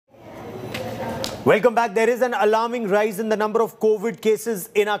Welcome back. There is an alarming rise in the number of COVID cases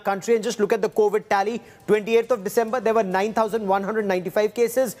in our country. And just look at the COVID tally. 28th of December, there were 9,195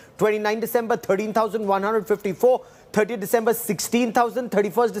 cases. 29th December, 13,154. 30th December, 16,000.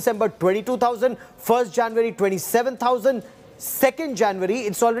 31st December, 22,000. 1st January, 27,000. 2nd January,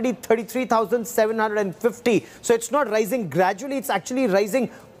 it's already 33,750. So it's not rising gradually. It's actually rising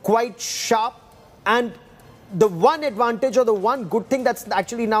quite sharp. And the one advantage or the one good thing that's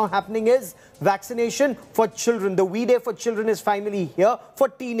actually now happening is vaccination for children. The V-Day for children is finally here for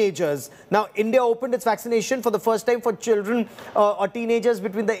teenagers. Now, India opened its vaccination for the first time for children or teenagers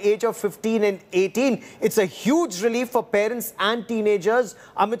between the age of 15 and 18. It's a huge relief for parents and teenagers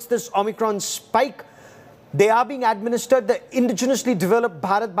amidst this Omicron spike. They are being administered the indigenously developed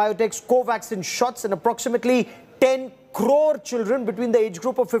Bharat Biotech's CoVaccine shots, and approximately 10 crore children between the age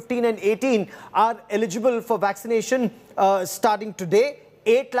group of 15 and 18 are eligible for vaccination starting today.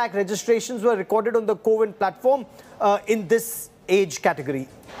 8 lakh registrations were recorded on the CoWIN platform in this age category.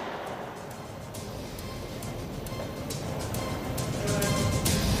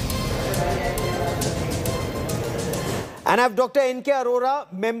 And I have Dr. NK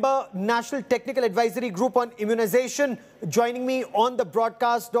Arora, member National Technical Advisory Group on Immunization, joining me on the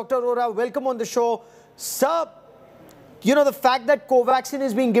broadcast. Dr. Arora, welcome on the show. Sir, you know, the fact that CoVaccine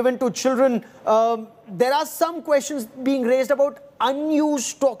is being given to children, there are some questions being raised about unused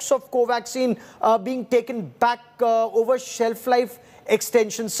stocks of CoVaccine being taken back over shelf life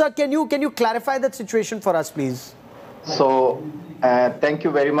extension. Sir, can you clarify that situation for us, please? So, thank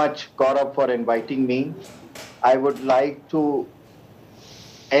you very much, Gaurav, for inviting me. I would like to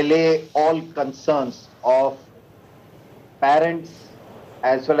allay all concerns of parents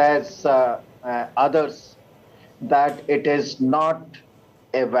as well as others that it is not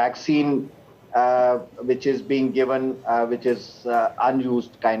a vaccine which is being given, which is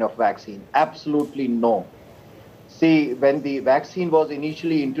unused kind of vaccine. Absolutely no. See, when the vaccine was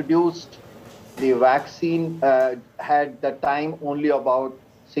initially introduced, the vaccine had the time only about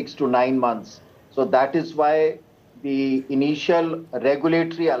 6 to 9 months. So that is why the initial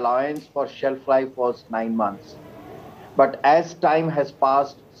regulatory allowance for shelf life was 9 months. But as time has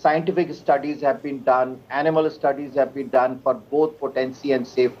passed, scientific studies have been done, animal studies have been done for both potency and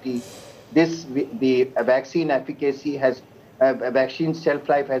safety. The vaccine efficacy has, vaccine shelf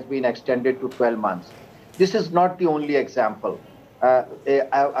life has been extended to 12 months. This is not the only example.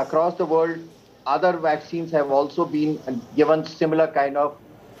 Across the world, other vaccines have also been given similar kind of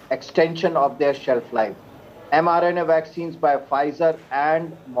extension of their shelf life. mRNA vaccines by Pfizer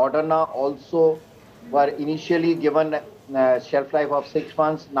and Moderna also were initially given shelf life of 6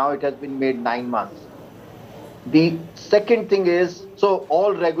 months. Now it has been made 9 months. The second thing is, so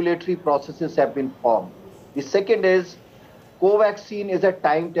all regulatory processes have been formed. The second is, CoVaccine is a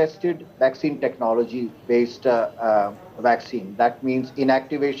time-tested vaccine technology-based vaccine. That means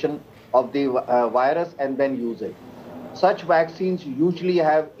inactivation of the virus and then use it. Such vaccines usually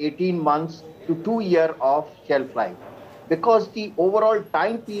have 18 months to 2 years of shelf life. Because the overall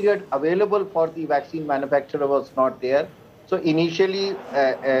time period available for the vaccine manufacturer was not there, so initially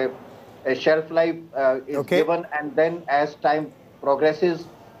a shelf life is given, and then as time progresses,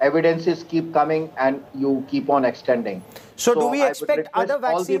 evidences keep coming and you keep on extending. So do we expect other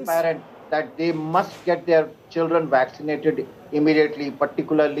vaccines? All the parents that they must get their children vaccinated immediately,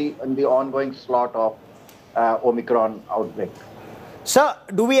 particularly in the ongoing slot of Omicron outbreak. Sir,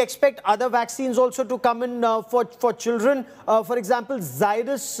 do we expect other vaccines also to come in for children? For example,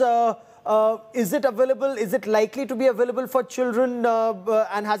 Zydus, is it available? Is it likely to be available for children?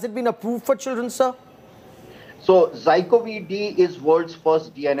 And has it been approved for children, sir? So, ZyCoV-D is world's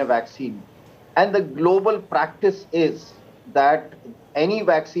first DNA vaccine. And the global practice is that any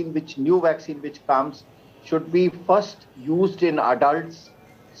vaccine, new vaccine which comes, should be first used in adults,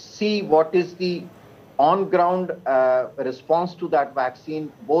 see what is the on-ground response to that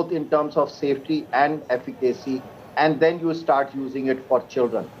vaccine, both in terms of safety and efficacy, and then you start using it for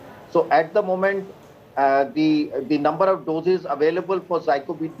children. So at the moment, the number of doses available for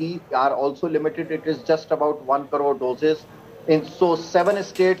ZyCoV-D are also limited. It is just about 1 crore doses. So 7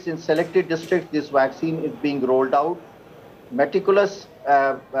 states in selected districts, this vaccine is being rolled out. Meticulous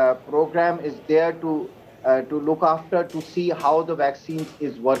program is there to look after, to see how the vaccine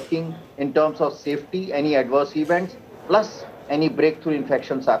is working in terms of safety, any adverse events, plus any breakthrough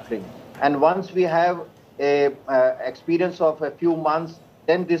infections occurring. And once we have a experience of a few months,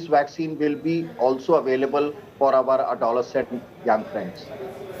 then this vaccine will be also available for our adolescent young friends.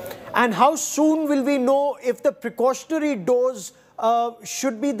 And how soon will we know if the precautionary dose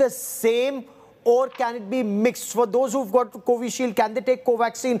should be the same, or can it be mixed? For those who've got Covishield, can they take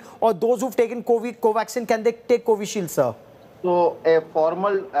Covaxin, or those who've taken Covaxin, can they take Covishield, sir? So a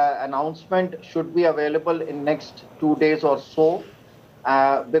formal announcement should be available in next 2 days or so,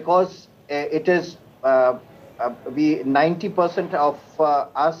 because it is 90% of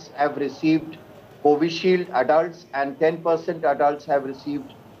us have received Covishield adults and 10% adults have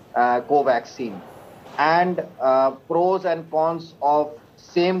received Covaxin. And pros and cons of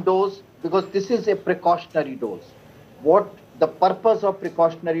same dose, because this is a precautionary dose. What the purpose of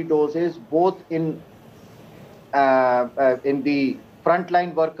precautionary dose is, both in the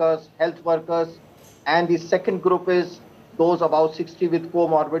frontline workers, health workers, and the second group is those above 60 with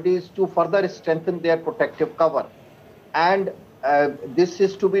comorbidities, to further strengthen their protective cover. And this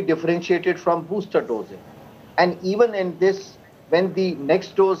is to be differentiated from booster dosing. And even in this, when the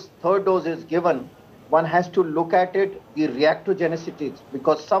next dose, third dose is given, one has to look at it, the reactogenicity,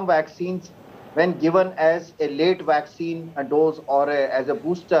 because some vaccines, when given as a late vaccine a dose or as a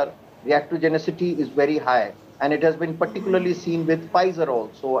booster, reactogenicity is very high. And it has been particularly seen with Pfizer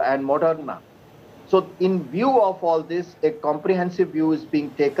also and Moderna. So in view of all this, a comprehensive view is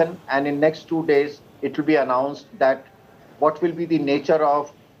being taken, and in next 2 days, it will be announced that what will be the nature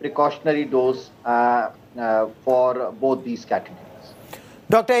of precautionary dose for both these categories.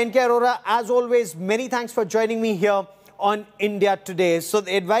 Dr. NK Arora, as always, many thanks for joining me here on India Today. So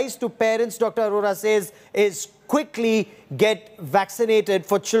the advice to parents, Dr. Arora says, is quickly get vaccinated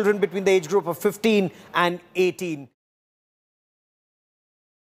for children between the age group of 15 and 18.